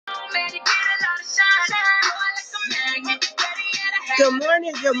Good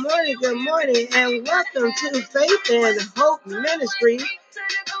morning, good morning, good morning, and welcome to Faith and Hope Ministry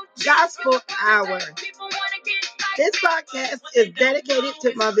Gospel Hour. This podcast is dedicated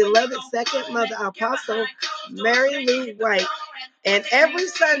to my beloved second mother, Apostle Mary Lou White. And every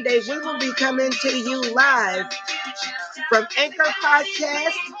Sunday, we will be coming to you live from Anchor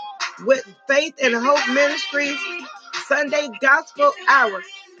Podcast with Faith and Hope Ministries Sunday Gospel Hour.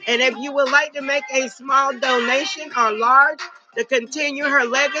 And if you would like to make a small donation or large to continue her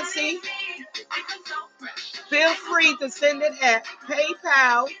legacy, feel free to send it at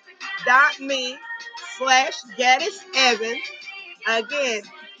paypal.me/Gaddis Evans. Again,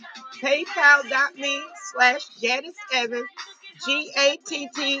 paypal.me/Gaddis Evans,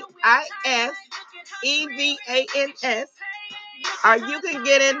 GATTISEVANS. Or you can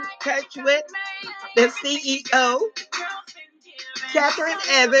get in touch with the CEO, Catherine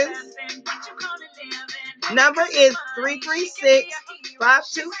Evans. Number is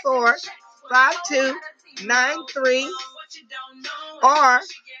 336-524-5293. Or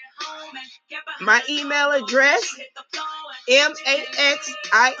my email address,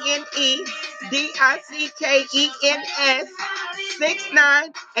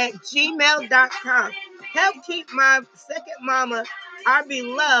 maxindickens69@gmail.com. Help keep my second mama, our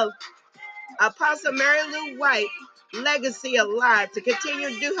beloved Apostle Mary Lou White, legacy alive to continue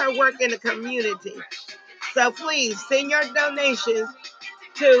to do her work in the community. So please send your donations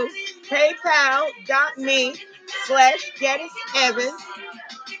to paypal.me/Gaddis Evans.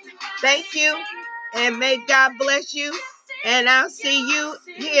 Thank you, and may God bless you. And I'll see you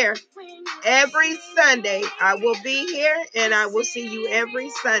here every Sunday. I will be here, and I will see you every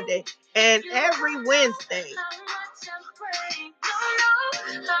Sunday and every Wednesday.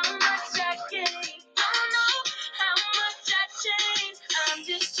 I'm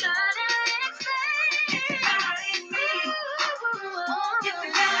just trying to explain. It's the God in me. It's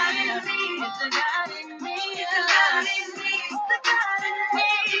the God in me. It's the God in me. It's the God in me. It's the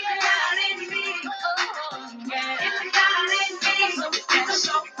God in me. Oh, yeah. It's the God in me. It's the God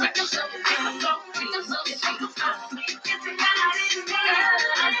in me. It's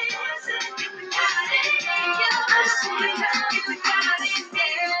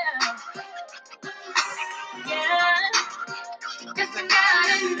the God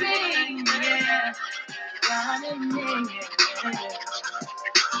in me. Yeah. God in me.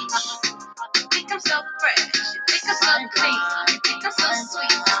 You think I'm so fresh. You think I'm so clean. You think I'm so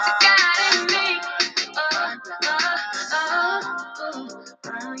sweet. It's the God in me.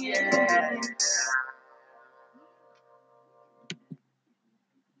 Oh, yeah.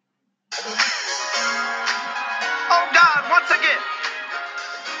 Oh, God, once again,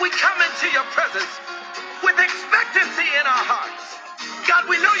 we come into your presence with expectancy in our hearts. God,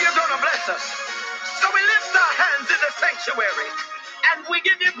 we know you're going to bless us. So we lift our hands in the sanctuary and we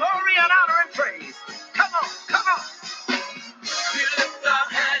give you glory and honor and praise. Come on, come on. We lift our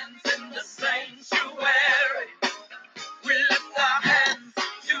hands in the sanctuary. We lift our hands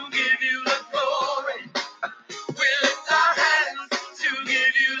to give you the glory. We lift our hands to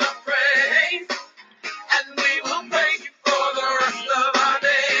give you the praise. And we will praise you for the rest of our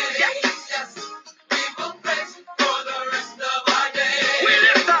days. Yes, yes. We will praise you for the rest of our days. We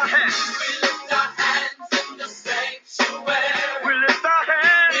lift our hands. We lift our hands in the sanctuary. We lift our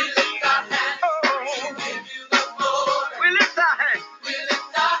hands. We lift our hands to give you the glory. We lift our hands. We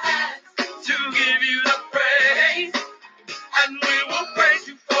lift our hands to give you the praise. And we will praise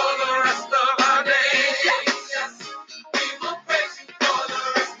you for the rest of our days. Yes, yes. We will praise you for the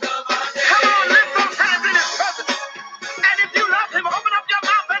rest of our days. Come on, lift those hands in his presence. And if you love him, open up your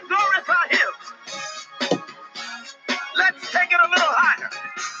mouth and glorify him. Let's take it a little higher.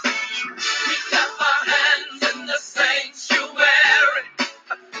 We clap our hands in the sanctuary.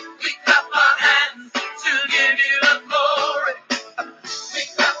 We clap our hands to give you the glory. We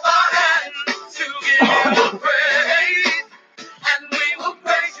clap our hands to give you the praise. And we will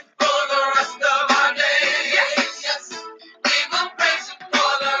praise you for the rest of our days. Yes, yes. We will praise you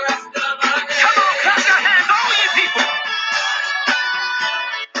for the rest of our days. Come on, clap your hands, all you people.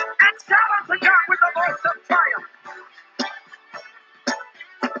 And shout unto God with the voice of triumph.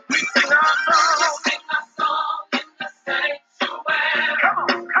 We sing our song. We sing our song in the sanctuary. Come on,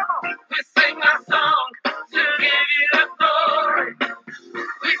 come on. We sing our song to give you the glory.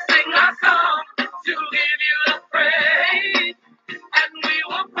 We sing our song to give you the praise. And we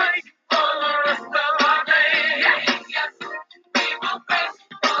will praise you for the rest of our days. Yes, yes. We will praise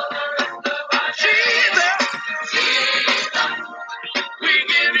you for the rest of our days. Jesus, Jesus, we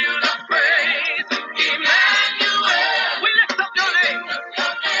give you the praise. Emmanuel, we lift up your name.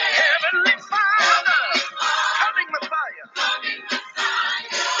 Heaven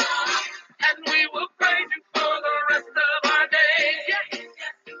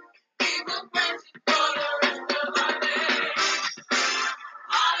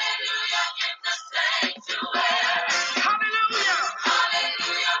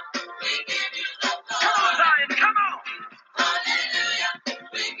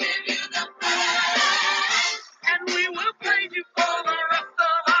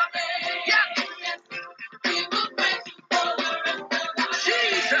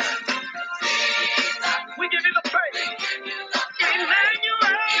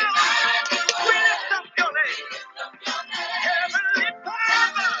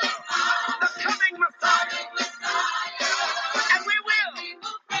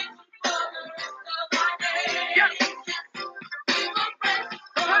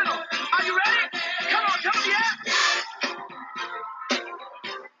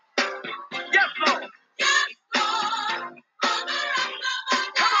Yes, Lord.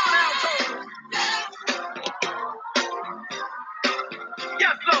 Come on, alto.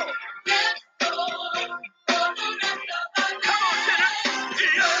 Yes, Lord. Come on, tenor.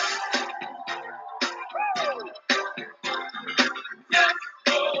 Yes.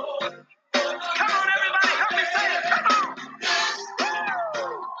 Come on, everybody, help me say it. Come on.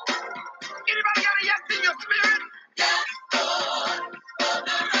 Anybody got a yes in your spirit?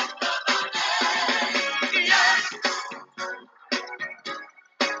 Yes.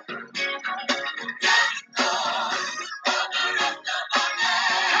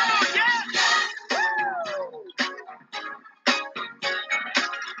 Come on, yes.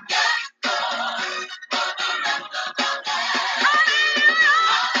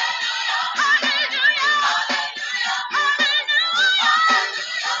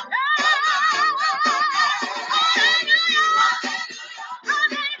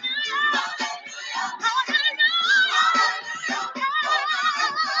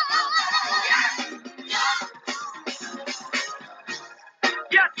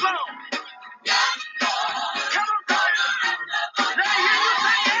 Yes, Lord. Come on, God. Let me hear you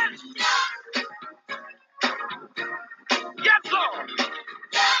say yes. Yes, Lord.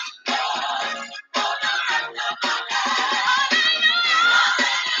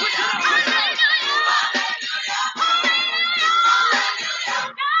 Put your hands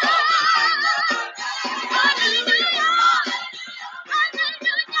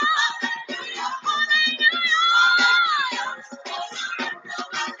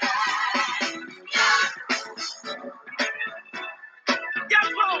Yes,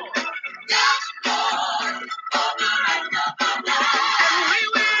 Lord. And we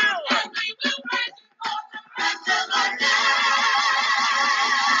will.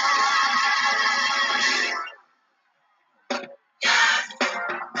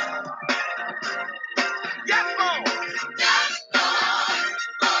 Yes, Lord.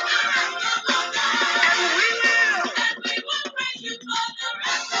 And we will.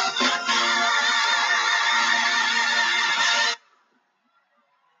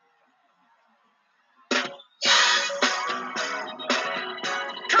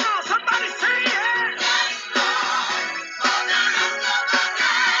 Come on, somebody say yes.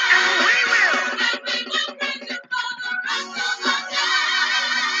 And we will.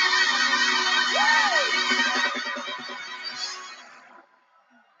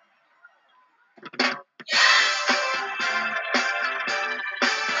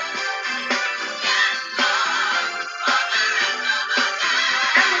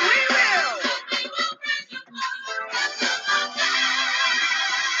 And we will.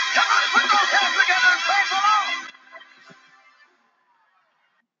 Come on, put those hands together and praise the Lord.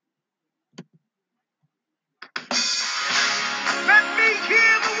 Let me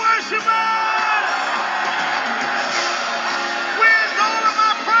hear the worshipers. Where's all of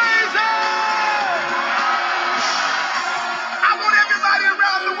my praises? I want everybody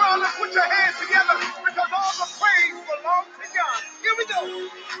around the world to put your hands together because all the praise belongs to God. Here we go.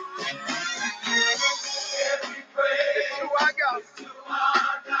 It's who I got.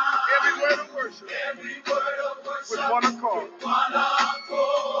 Every word of worship with one accord.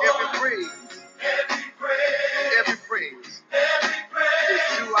 Every praise, every praise is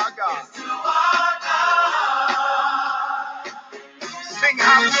to our God. Sing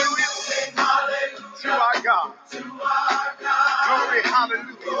hallelujah to our God. Glory,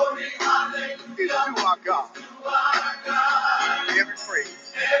 hallelujah is to our God. Every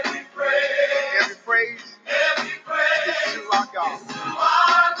praise, every praise is to our God.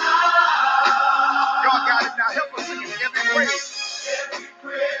 Y'all got it now. Help us sing it. Every praise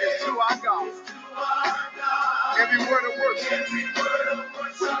is to our God. Every word of worship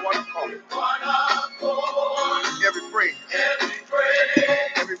with one accord. Every praise,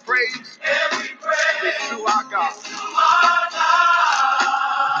 every praise is to our God.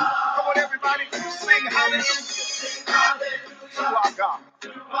 Come on, everybody, sing hallelujah to our God.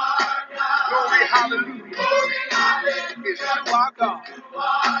 Glory, hallelujah is to our God.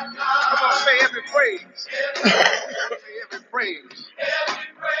 Come on, say every praise. Say every praise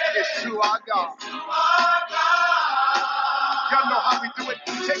is to our God. Y'all know how we do it.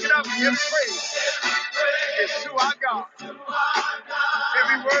 Take it up. Every praise is to our God.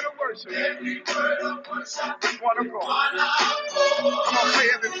 Every word of worship with one accord. Come on, say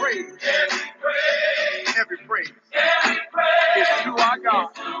every praise. Every praise is to our God.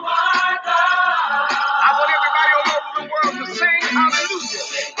 I want everybody all over the world to sing hallelujah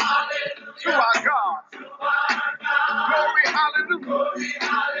to our God. Glory, hallelujah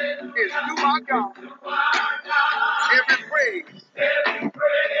is to our God.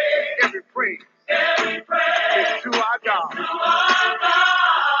 Every praise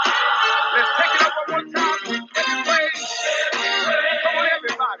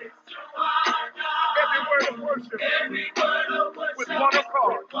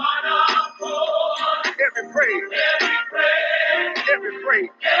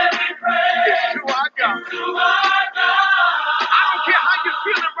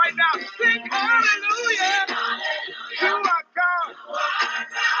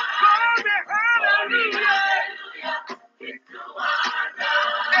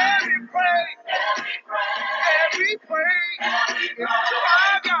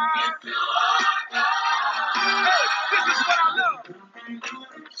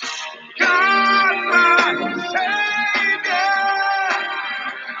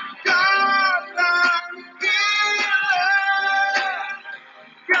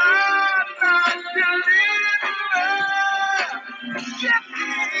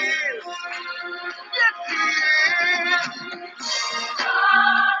is. Yes, he is.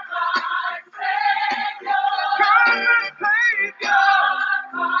 God, my Savior. God, my Savior.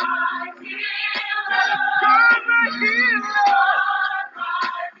 God, my healer.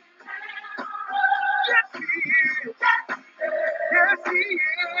 Yes, he is. Yes, he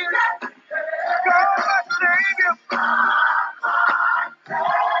is. God, my Savior.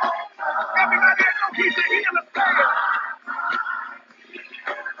 Everybody know he's a healer.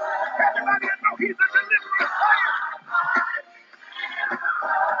 Everybody know he's a deliverer.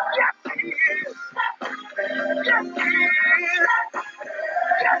 Yes, he is. Yes, he is.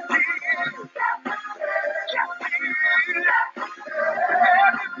 Yes, he is. Yes, he is.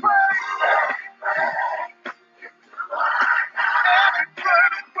 Every praise, every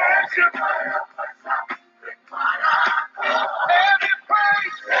praise, worship, every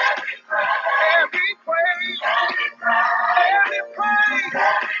praise, every praise, every praise,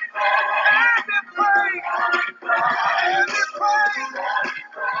 every praise, every praise,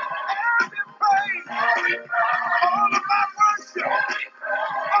 every praise, all of my worship,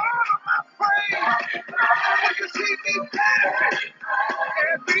 all of my praise. When you see me dancing,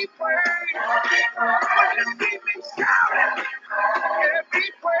 every praise. When you see me shouting, every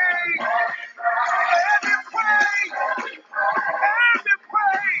praise, every praise, every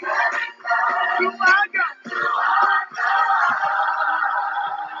praise. To my God.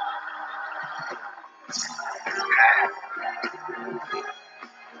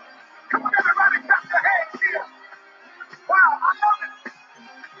 Come on, everybody, clap your hands here. Wow, I love it.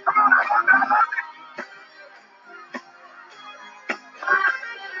 Come on, I love it. I love it.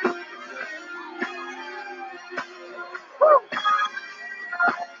 Woo.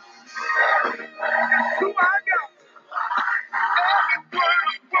 To my God. Every word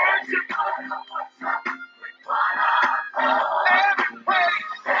of worship, every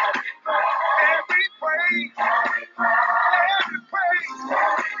praise, every praise, every praise,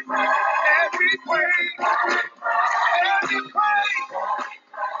 every praise, every praise,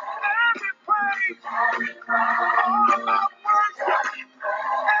 every praise, all of my worship,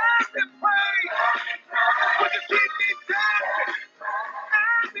 every praise. When you see me dancing,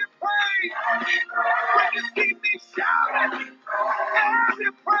 every praise. When you see me shouting,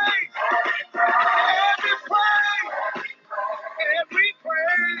 every praise, every praise, every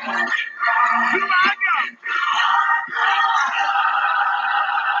praise. To my God.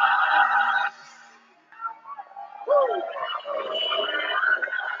 Woo.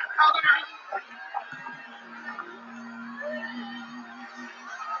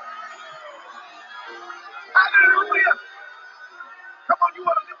 Hallelujah. Come on, you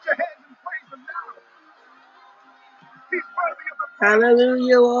want to lift your hands and praise him now. He's worthy of the praise.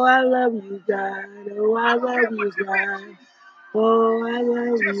 Hallelujah. Oh, I love you, God. Oh, I love you, God. Oh, I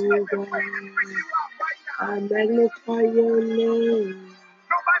love Just you, let the God. praise bring you out right now. I magnify your name.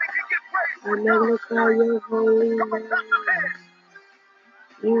 Nobody can get praise I for God. magnify your holy Come on, clap them name. hands.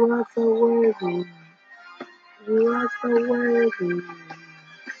 You are so worthy. You are so worthy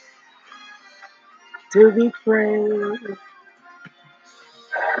to be praised.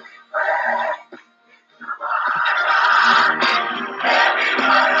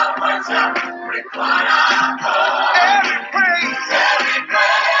 Every praise, every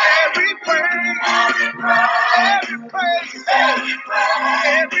praise, every praise, every praise,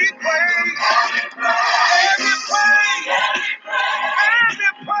 every praise,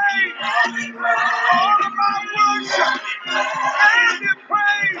 every praise, all of my worship, every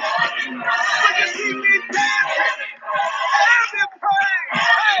praise. When you see me dancing, every praise.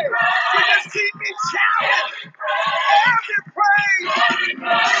 Hey, when you see me shouting, every praise.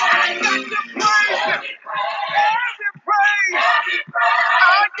 I got to praise him. Every praise.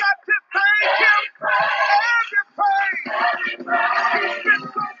 I got to thank him. Every praise. He's been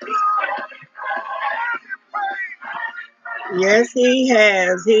so good. Every praise. Yes, he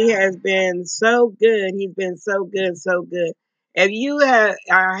has. He has been so good. He's been so good, so good. If you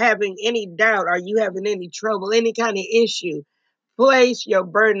are having any doubt, are you having any trouble, any kind of issue, place your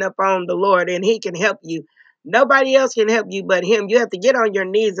burden upon the Lord and he can help you. Nobody else can help you but him. You have to get on your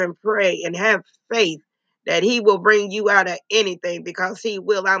knees and pray and have faith that he will bring you out of anything because he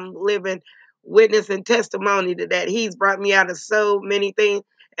will. I'm living witness and testimony to that. He's brought me out of so many things.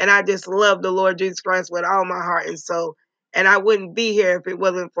 And I just love the Lord Jesus Christ with all my heart and soul. And I wouldn't be here if it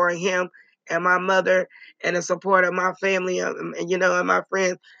wasn't for him and my mother and the support of my family and my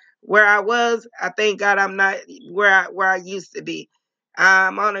friends. Where I was, I thank God I'm not where I used to be.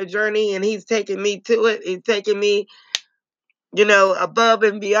 I'm on a journey and he's taking me to it. He's taking me above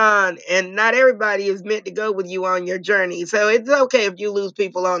and beyond. And not everybody is meant to go with you on your journey. So it's okay if you lose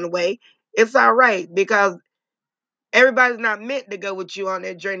people on the way. It's all right, because everybody's not meant to go with you on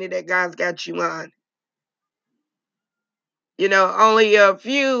that journey that God's got you on. Only a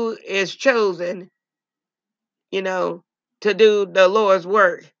few is chosen, to do the Lord's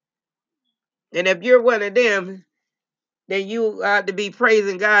work. And if you're one of them, then you ought to be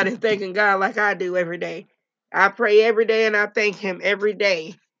praising God and thanking God like I do every day. I pray every day and I thank Him every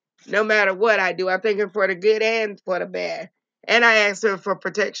day. No matter what I do, I thank Him for the good and for the bad. And I ask Him for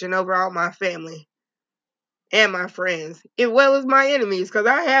protection over all my family and my friends, as well as my enemies, because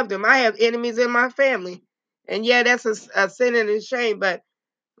I have them. I have enemies in my family. And yeah, that's a sin and a shame. But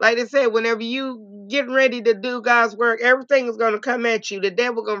like I said, whenever you getting ready to do God's work, everything is going to come at you. The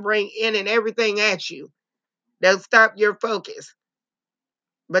devil going to bring in and everything at you. They'll stop your focus.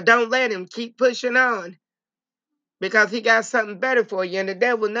 But don't let him. Keep pushing on, because he got something better for you, and the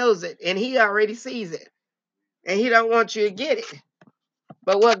devil knows it, and he already sees it, and he don't want you to get it.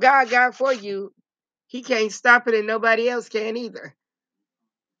 But what God got for you, he can't stop it, and nobody else can either.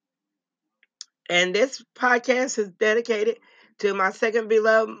 And this podcast is dedicated to my second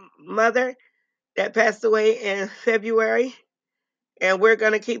beloved mother that passed away in February, and we're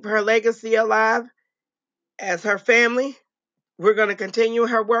going to keep her legacy alive as her family. We're going to continue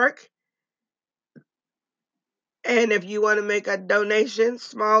her work. And if you want to make a donation,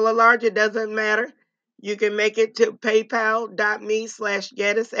 small or large, it doesn't matter. You can make it to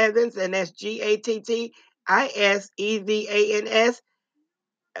paypal.me/Gaddis Evans, and that's GATTISEVANS.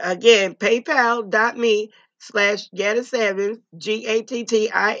 Again, paypal.me/Gaddis Evans,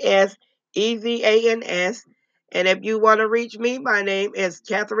 GATTISEVANS. And if you want to reach me, my name is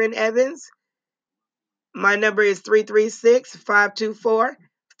Catherine Evans. My number is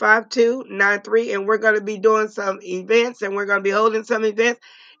 336-524-5293, and we're going to be doing some events, and we're going to be holding some events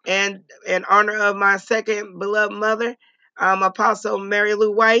and in honor of my second beloved mother, Apostle Mary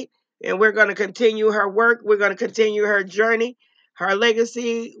Lou White, and we're going to continue her work. We're going to continue her journey. Her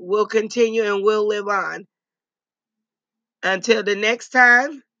legacy will continue and will live on. Until the next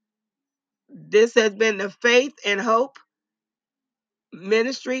time, this has been the Faith and Hope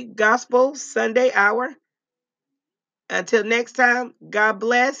Ministry Gospel Sunday Hour. Until next time, God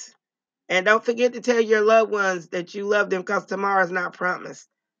bless. And don't forget to tell your loved ones that you love them, because tomorrow's not promised.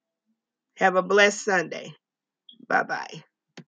 Have a blessed Sunday. Bye-bye.